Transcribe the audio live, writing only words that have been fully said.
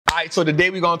All right, so today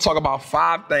we're gonna talk about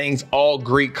 5 things all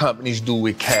great companies do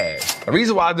with cash. The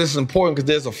reason why this is important because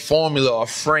there's a formula, a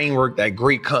framework that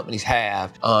great companies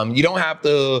have. You don't have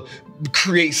to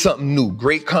create something new.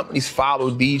 Great companies follow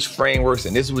these frameworks,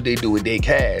 and this is what they do with their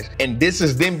cash. And this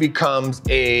is then becomes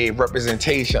a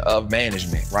representation of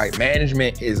management, right?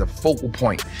 Management is a focal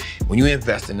point. When you're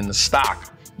investing in the stock,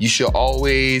 you should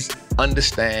always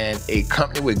understand a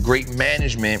company with great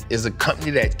management is a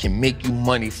company that can make you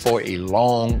money for a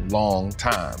long, long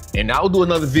time. And I'll do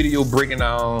another video breaking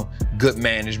down good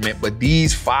management, but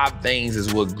these 5 things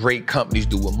is what great companies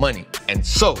do with money. And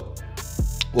so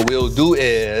what we'll do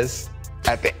is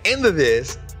at the end of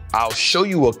this, I'll show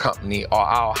you a company or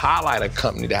I'll highlight a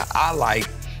company that I like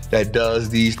that does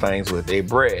these things with their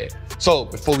bread. So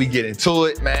before we get into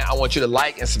it, man, I want you to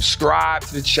like and subscribe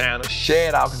to the channel, share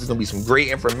it out because there's gonna be some great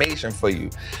information for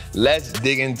you. Let's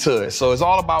dig into it. So it's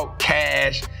all about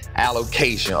cash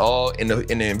allocation. In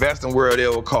the investing world, they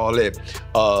will call it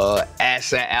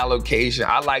asset allocation.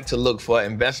 I like to look for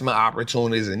investment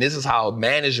opportunities, and this is how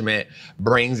management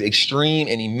brings extreme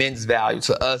and immense value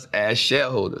to us as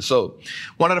shareholders. So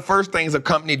one of the first things a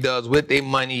company does with their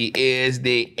money is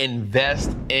they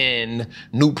invest in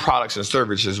new products and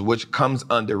services, which comes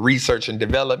under research and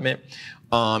development.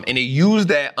 And they use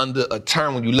that under a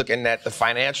term when you're looking at the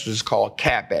financials called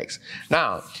CapEx.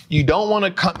 Now, you don't want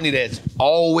a company that's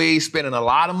always spending a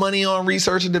lot of money on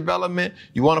research and development.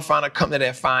 You want to find a company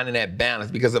that's finding that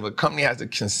balance, because if a company has to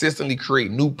consistently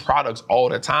create new products all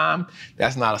the time,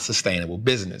 that's not a sustainable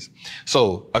business.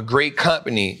 So a great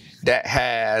company that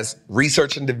has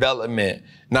research and development.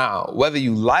 Now, whether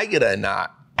you like it or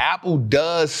not, Apple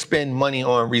does spend money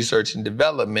on research and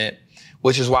development,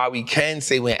 which is why we can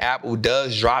say when Apple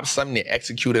does drop something, they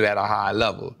execute it at a high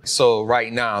level. So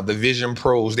right now, the Vision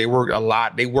Pros, they worked a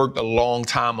lot. They worked a long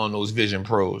time on those Vision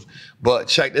Pros. But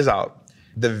check this out.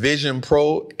 The Vision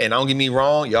Pro, and don't get me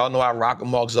wrong, y'all know I rock with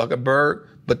Mark Zuckerberg,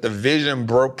 but the Vision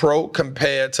Pro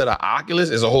compared to the Oculus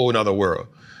is a whole nother world.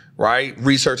 Right?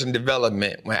 Research and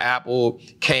development. When Apple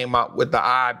came out with the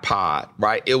iPod,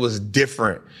 right? It was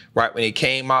different, right? When it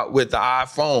came out with the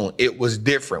iPhone, it was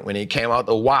different. When it came out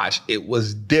the watch, it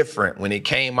was different. When it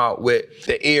came out with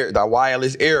the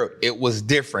wireless ear, it was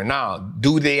different. Now,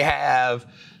 do they have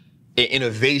an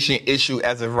innovation issue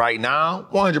as of right now?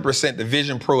 100%. The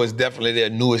Vision Pro is definitely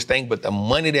their newest thing, but the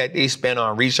money that they spend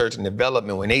on research and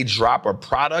development, when they drop a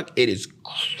product, it is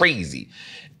crazy.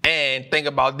 And think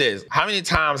about this. How many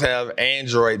times have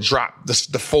Android dropped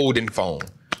the folding phone?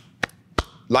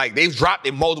 Like, they've dropped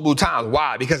it multiple times.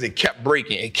 Why? Because it kept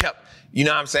breaking. It kept, you know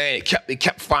what I'm saying? It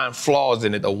kept finding flaws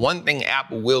in it. The one thing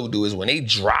Apple will do is when they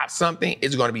drop something,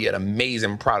 it's going to be an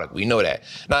amazing product. We know that.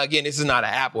 Now, again, this is not an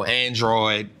Apple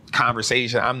Android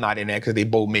conversation. I'm not in that because they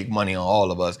both make money on all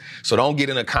of us. So don't get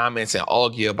in the comments and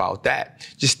argue about that.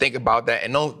 Just think about that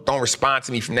and don't respond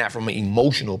to me from that from an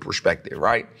emotional perspective,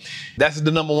 right? That's the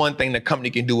number one thing the company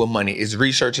can do with money is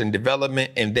research and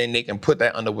development, and then they can put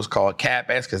that under what's called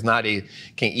CapEx because now they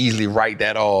can easily write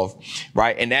that off,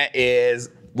 right? And that is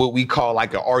what we call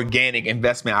like an organic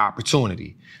investment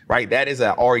opportunity, right? That is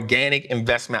an organic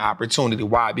investment opportunity.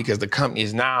 Why? Because the company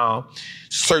is now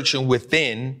searching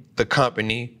within the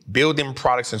company, building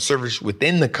products and services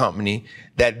within the company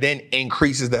that then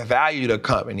increases the value of the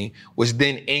company, which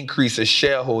then increases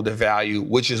shareholder value,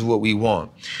 which is what we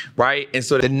want, right? And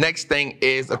so the next thing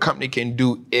is a company can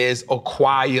do is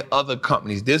acquire other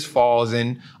companies. This falls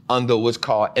in under what's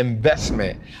called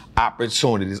investment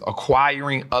opportunities.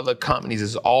 Acquiring other companies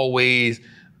is always,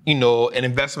 you know, an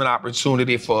investment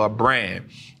opportunity for a brand.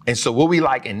 And so what we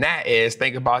like in that is,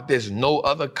 think about this, no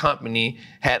other company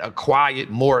had acquired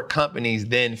more companies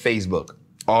than Facebook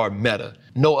or Meta.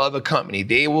 No other company.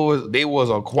 They was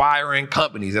acquiring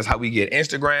companies. That's how we get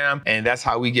Instagram, and that's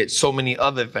how we get so many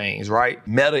other things, right?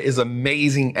 Meta is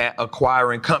amazing at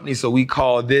acquiring companies, so we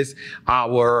call this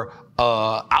our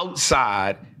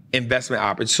outside investment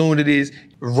opportunities.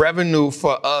 Revenue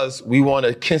for us, we want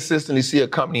to consistently see a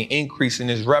company increasing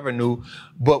its revenue.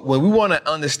 But what we want to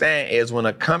understand is when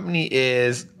a company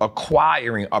is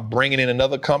acquiring or bringing in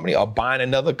another company or buying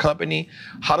another company,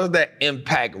 how does that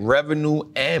impact revenue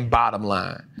and bottom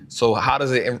line? So how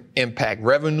does it impact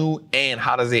revenue and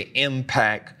how does it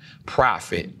impact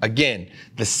profit? Again,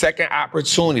 the second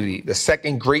opportunity, the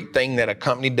second great thing that a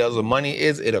company does with money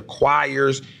is it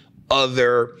acquires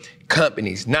other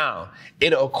companies. Now,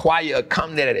 it'll acquire a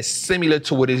company that is similar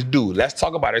to what it's due. Let's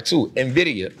talk about it too.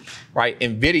 NVIDIA, right?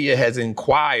 NVIDIA has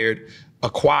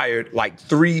acquired like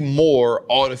 3 more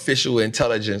artificial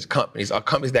intelligence companies, or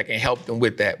companies that can help them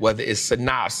with that, whether it's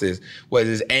Synopsys,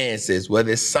 whether it's Ansys,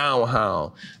 whether it's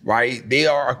SoundHound, right? They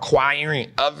are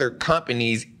acquiring other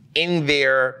companies in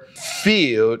their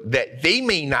field that they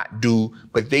may not do,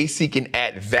 but they seek and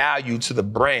add value to the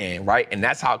brand, right? And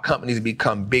that's how companies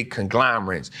become big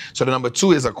conglomerates. So the number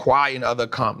 2 is acquiring other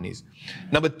companies.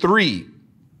 Number 3,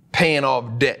 paying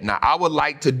off debt. Now, I would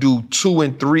like to do 2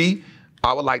 and 3.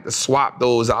 I would like to swap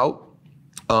those out.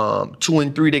 2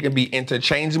 and 3, they can be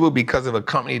interchangeable, because if a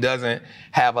company doesn't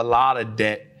have a lot of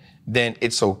debt, then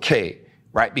it's okay,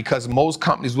 right? Because most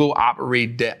companies will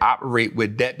operate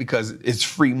with debt because it's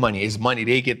free money. It's money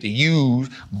they get to use,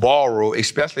 borrow,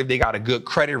 especially if they got a good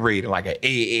credit rating, like an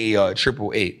AA or a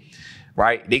AAA,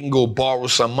 right? They can go borrow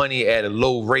some money at a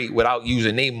low rate without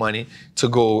using their money to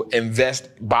go invest,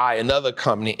 buy another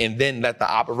company, and then let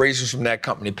the operations from that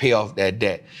company pay off that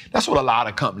debt. That's what a lot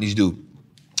of companies do.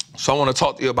 So I want to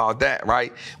talk to you about that,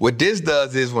 right? What this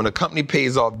does is when a company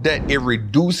pays off debt, it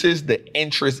reduces the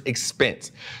interest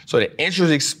expense. So the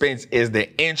interest expense is the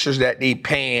interest that they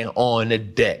paying on the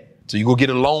debt. So you go get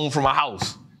a loan from a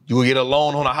house. You go get a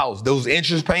loan on a house. Those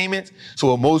interest payments, so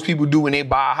what most people do when they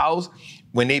buy a house,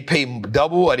 when they pay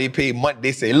double or they pay money,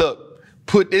 they say, look,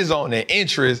 put this on the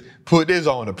interest, put this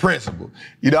on the principal.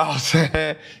 You know what I'm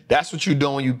saying? That's what you're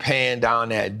doing. You paying down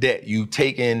that debt. You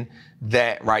taking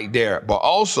that right there. But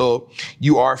also,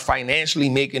 you are financially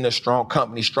making a strong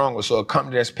company stronger. So a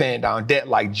company that's paying down debt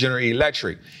like General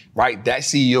Electric, right? That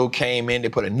CEO came in, they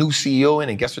put a new CEO in,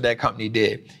 and guess what that company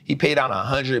did? He paid down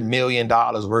 $100 million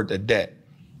worth of debt.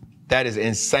 That is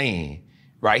insane,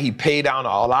 right? He paid down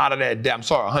a lot of that debt. I'm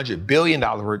sorry, $100 billion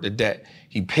worth of debt.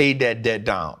 He paid that debt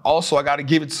down. Also, I got to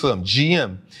give it to him.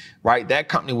 GM, right? That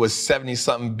company was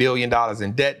 70-something billion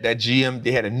in debt. That GM,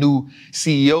 they had a new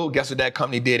CEO. Guess what that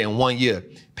company did in 1 year?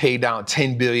 Paid down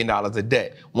 $10 billion of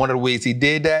debt. One of the ways he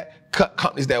did that, cut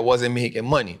companies that wasn't making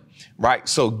money, right?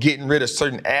 So getting rid of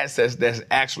certain assets that's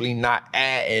actually not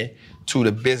adding to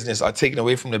the business or taking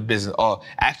away from the business or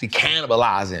actually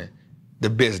cannibalizing the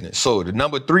business. So the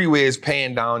number 3 way is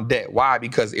paying down debt. Why?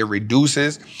 Because it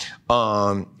reduces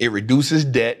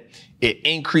debt. It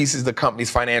increases the company's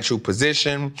financial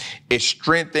position. It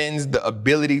strengthens the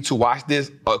ability to, watch this,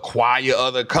 acquire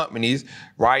other companies,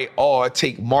 right? Or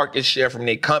take market share from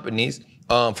their companies,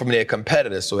 from their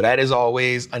competitors. So that is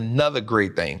always another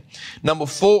great thing. Number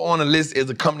 4 on the list is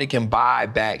a company can buy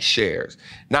back shares.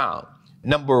 Now,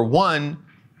 number 1,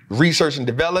 research and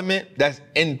development, that's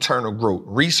internal growth.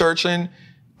 Researching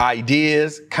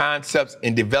ideas, concepts,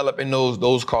 and developing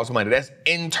those cost money. That's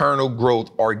internal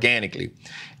growth organically.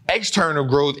 External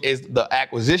growth is the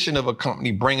acquisition of a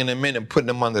company, bringing them in and putting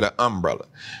them under the umbrella,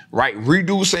 right?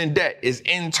 Reducing debt is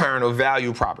internal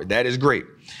value property. That is great.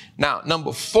 Now,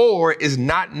 number 4 is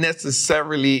not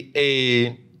necessarily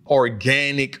a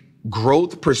organic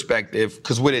growth perspective,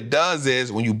 because what it does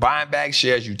is when you buy back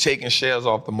shares, you're taking shares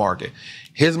off the market.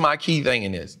 Here's my key thing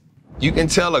in this. You can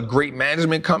tell a great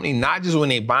management company, not just when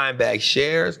they buying back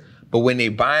shares, but when they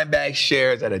buying back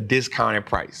shares at a discounted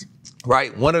price,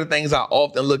 right? One of the things I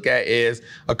often look at is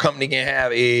a company can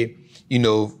have a,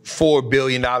 $4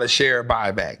 billion share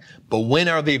buyback, but when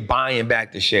are they buying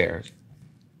back the shares?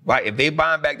 Right? If they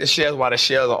buying back the shares while the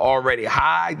shares are already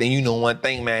high, then you know one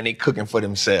thing, man, they cooking for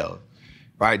themselves,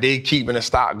 right? They keeping the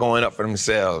stock going up for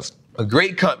themselves. A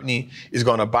great company is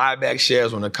going to buy back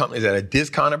shares when the company's at a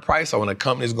discounted price or when the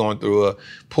company's going through a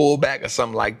pullback or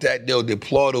something like that. They'll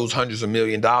deploy those hundreds of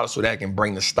million dollars so that can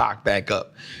bring the stock back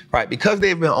up, right? Because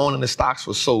they've been owning the stocks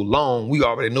for so long, we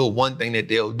already know one thing that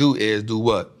they'll do is do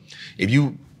what? If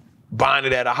you buying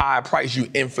it at a higher price, you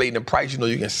inflating the price,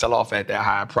 you can sell off at that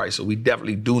higher price. So we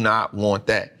definitely do not want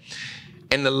that.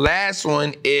 And the last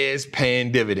one is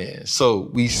paying dividends. So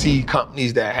we see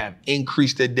companies that have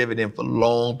increased their dividend for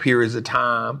long periods of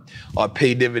time or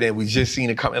pay dividend. We just seen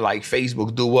a company like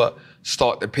Facebook do what?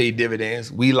 Start to pay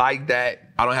dividends. We like that.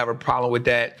 I don't have a problem with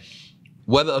that.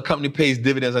 Whether a company pays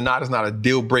dividends or not is not a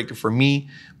deal breaker for me.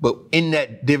 But in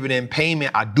that dividend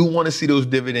payment, I do want to see those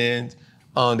dividends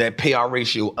that payout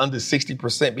ratio under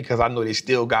 60% because I know they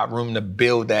still got room to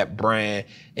build that brand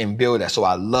and build that. So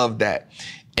I love that.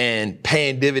 And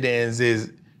paying dividends is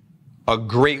a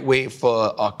great way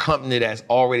for a company that's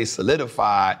already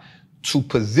solidified to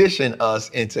position us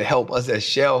and to help us as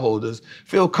shareholders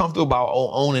feel comfortable about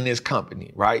owning this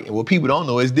company, right? And what people don't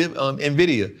know is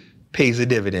NVIDIA pays a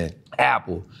dividend,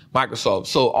 Apple, Microsoft.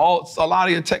 So a lot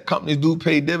of your tech companies do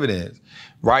pay dividends,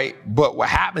 right? But what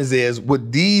happens is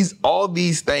with all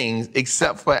these things,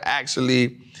 except for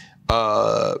actually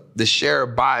the share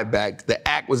buyback, the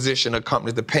acquisition of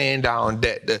companies, the paying down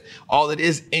debt, all it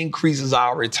is increases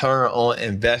our return on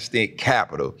invested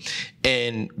capital.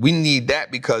 And we need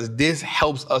that because this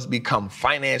helps us become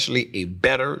financially a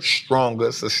better,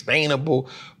 stronger, sustainable,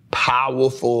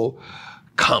 powerful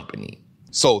company.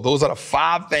 So those are the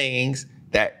 5 things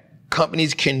that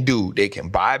companies can do. They can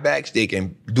buy backs, they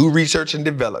can do research and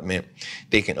development,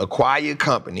 they can acquire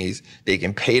companies, they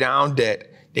can pay down debt,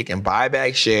 they can buy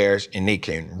back shares, and they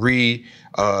can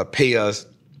pay us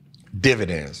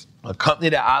dividends. A company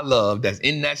that I love that's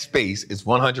in that space is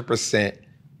 100%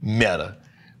 Meta,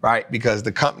 right? Because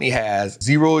the company has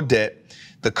 0 debt.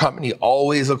 The company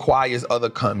always acquires other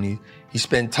companies. You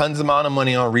spend tons amount of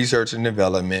money on research and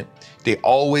development. They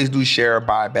always do share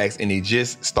buybacks, and they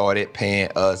just started paying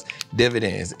us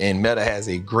dividends. And Meta has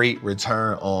a great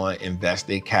return on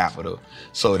invested capital.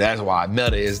 So that's why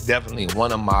Meta is definitely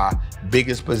one of my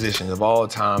biggest positions of all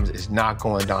times. It's not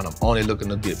going down. I'm only looking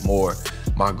to get more.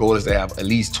 My goal is to have at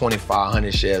least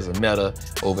 2,500 shares of Meta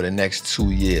over the next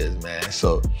 2 years, man.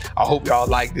 So I hope y'all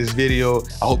liked this video.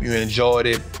 I hope you enjoyed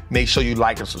it. Make sure you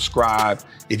like and subscribe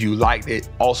if you liked it.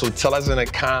 Also, tell us in the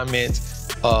comments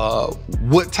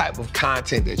what type of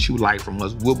content that you like from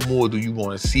us. What more do you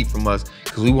want to see from us?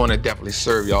 Because we want to definitely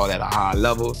serve y'all at a high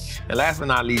level. And last but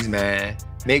not least, man,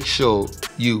 make sure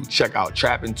you check out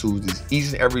Trapping Tuesdays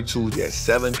each and every Tuesday at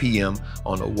 7 p.m.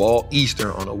 on the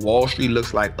Eastern on the Wall Street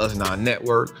Looks Like Us Now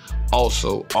network.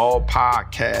 Also, all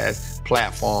podcast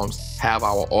platforms have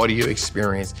our audio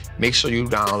experience. Make sure you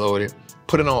download it.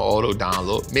 Put it on auto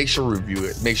download. Make sure you review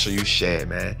it. Make sure you share it,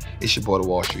 man. It's your boy, the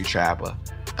Wall Street Trapper.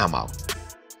 I'm out.